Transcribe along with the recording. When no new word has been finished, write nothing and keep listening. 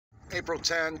April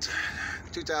 10th,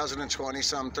 2020,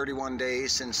 some 31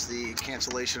 days since the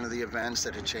cancellation of the events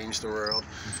that had changed the world.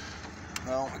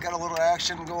 Well, we got a little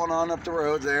action going on up the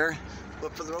road there,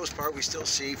 but for the most part we still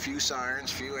see few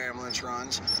sirens, few ambulance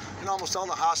runs, and almost all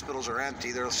the hospitals are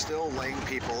empty. They're still laying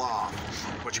people off.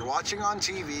 What you're watching on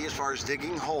TV as far as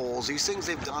digging holes, these things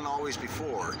they've done always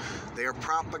before. They are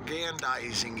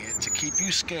propagandizing it to keep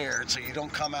you scared so you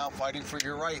don't come out fighting for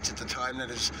your rights at the time that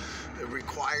is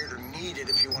required or needed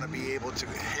if you want to be able to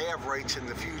have rights in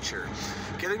the future.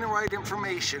 Getting the right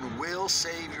information will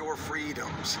save your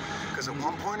freedoms, because at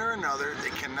one point or another they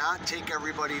cannot take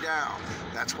everybody down.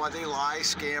 That's why they lie,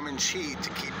 scam, and cheat to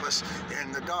keep us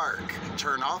in the dark.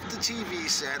 Turn off the TV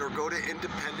set or go to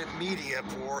independent media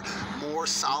for more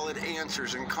solid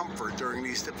answers and comfort during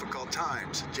these difficult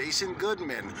times. Jason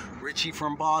Goodman, Richie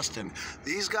from Boston,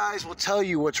 these guys will tell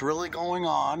you what's really going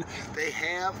on. They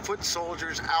have foot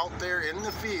soldiers out there in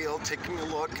the field taking a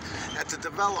look at the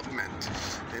development.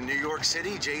 In New York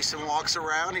City, Jason walks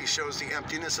around, he shows the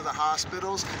emptiness of the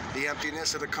hospitals, the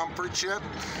emptiness of the comfort ship,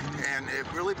 and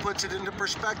it really puts it into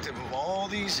perspective of all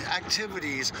these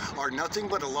activities are nothing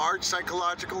but a large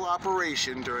psychological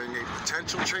operation during a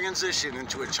potential transition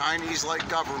into a Chinese-like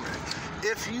government.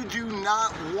 If you do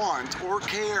not want or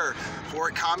care for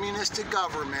a communistic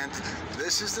government,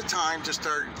 this is the time to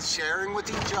start sharing with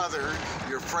each other,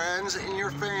 your friends and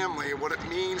your family, what it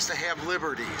means to have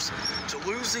liberties. To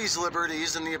lose these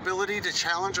liberties and the ability to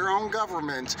challenge our own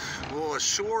government will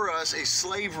assure us a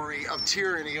slavery of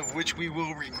tyranny of which we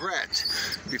will regret.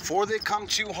 Before they come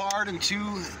too hard and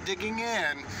too digging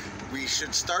in, we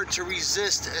should start to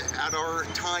resist at our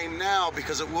time now,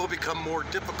 because it will become more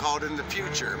difficult in the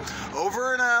future.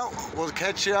 Over and out. We'll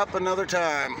catch you up another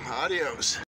time. Adios.